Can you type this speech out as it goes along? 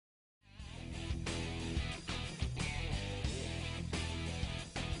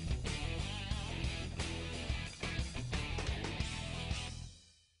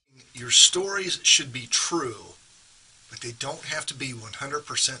Your stories should be true, but they don't have to be 100%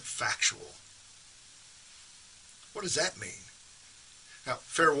 factual. What does that mean? Now,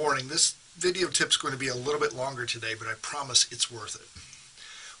 fair warning, this video tip's going to be a little bit longer today, but I promise it's worth it.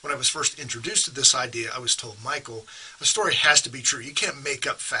 When I was first introduced to this idea, I was told, Michael, a story has to be true. You can't make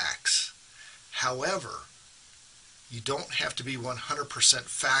up facts. However, you don't have to be 100%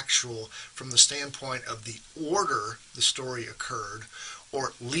 factual from the standpoint of the order the story occurred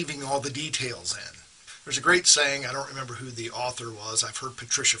or leaving all the details in. There's a great saying, I don't remember who the author was, I've heard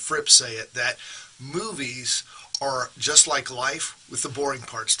Patricia Fripp say it, that movies are just like life with the boring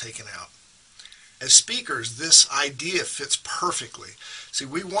parts taken out. As speakers, this idea fits perfectly. See,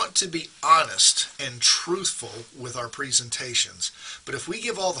 we want to be honest and truthful with our presentations, but if we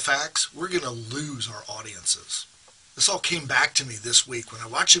give all the facts, we're going to lose our audiences. This all came back to me this week when I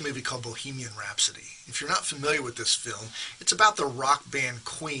watched a movie called Bohemian Rhapsody. If you're not familiar with this film, it's about the rock band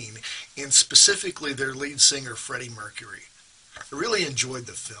Queen, and specifically their lead singer, Freddie Mercury. I really enjoyed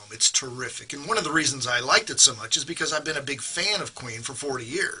the film. It's terrific. And one of the reasons I liked it so much is because I've been a big fan of Queen for 40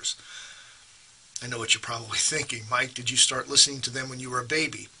 years. I know what you're probably thinking. Mike, did you start listening to them when you were a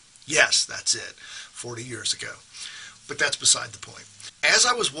baby? Yes, that's it. 40 years ago. But that's beside the point. As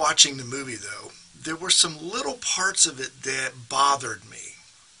I was watching the movie, though, there were some little parts of it that bothered me.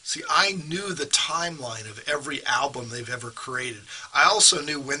 See, I knew the timeline of every album they've ever created. I also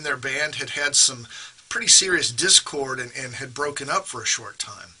knew when their band had had some pretty serious discord and had broken up for a short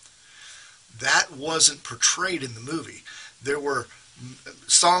time. That wasn't portrayed in the movie. There were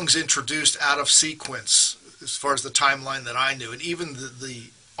songs introduced out of sequence as far as the timeline that I knew, and even the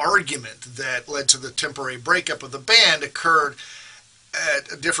argument that led to the temporary breakup of the band occurred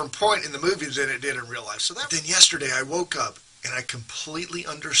at a different point in the movie than it did in real life. So then yesterday I woke up and I completely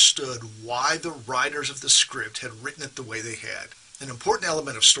understood why the writers of the script had written it the way they had. An important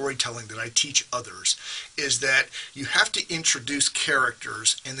element of storytelling that I teach others is that you have to introduce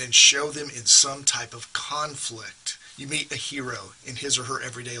characters and then show them in some type of conflict. You meet a hero in his or her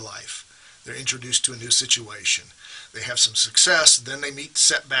everyday life. They're introduced to a new situation. They have some success, then they meet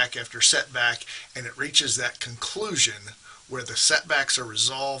setback after setback, and it reaches that conclusion where the setbacks are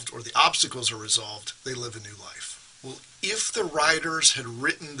resolved or the obstacles are resolved, they live a new life. Well, if the writers had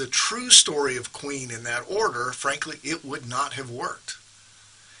written the true story of Queen in that order, frankly, it would not have worked.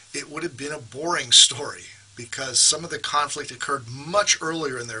 It would have been a boring story because some of the conflict occurred much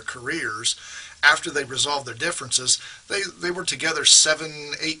earlier in their careers. After they resolved their differences, they were together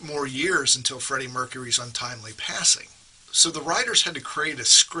 7, 8 more years until Freddie Mercury's untimely passing. So the writers had to create a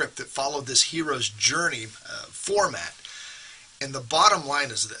script that followed this hero's journey format. And the bottom line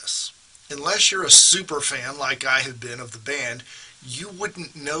is this. Unless you're a super fan like I have been of the band, you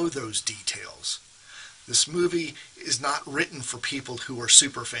wouldn't know those details. This movie is not written for people who are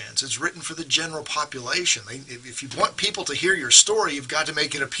super fans. It's written for the general population. If you want people to hear your story, you've got to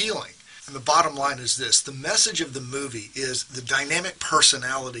make it appealing. And the bottom line is this. The message of the movie is the dynamic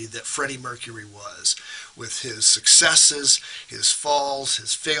personality that Freddie Mercury was, with his successes, his falls,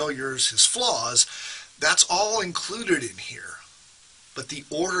 his failures, his flaws. That's all included in here. But the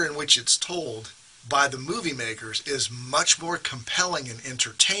order in which it's told by the movie makers is much more compelling and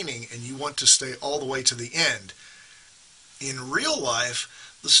entertaining, and you want to stay all the way to the end. In real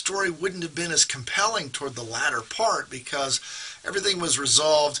life, the story wouldn't have been as compelling toward the latter part because everything was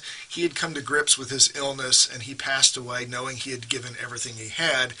resolved. He had come to grips with his illness, and he passed away knowing he had given everything he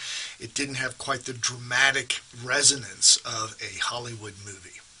had. It didn't have quite the dramatic resonance of a Hollywood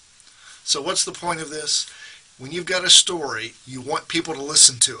movie. So what's the point of this? When you've got a story, you want people to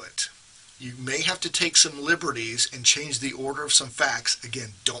listen to it. You may have to take some liberties and change the order of some facts.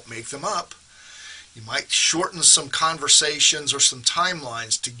 Again, don't make them up. You might shorten some conversations or some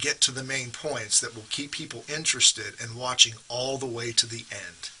timelines to get to the main points that will keep people interested in watching all the way to the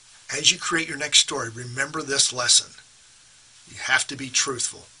end. As you create your next story, remember this lesson. You have to be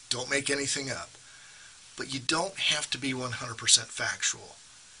truthful. Don't make anything up. But you don't have to be 100% factual.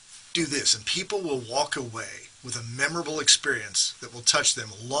 Do this, and people will walk away with a memorable experience that will touch them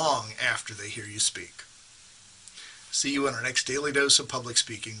long after they hear you speak. See you on our next Daily Dose of Public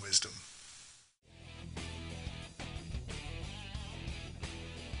Speaking Wisdom.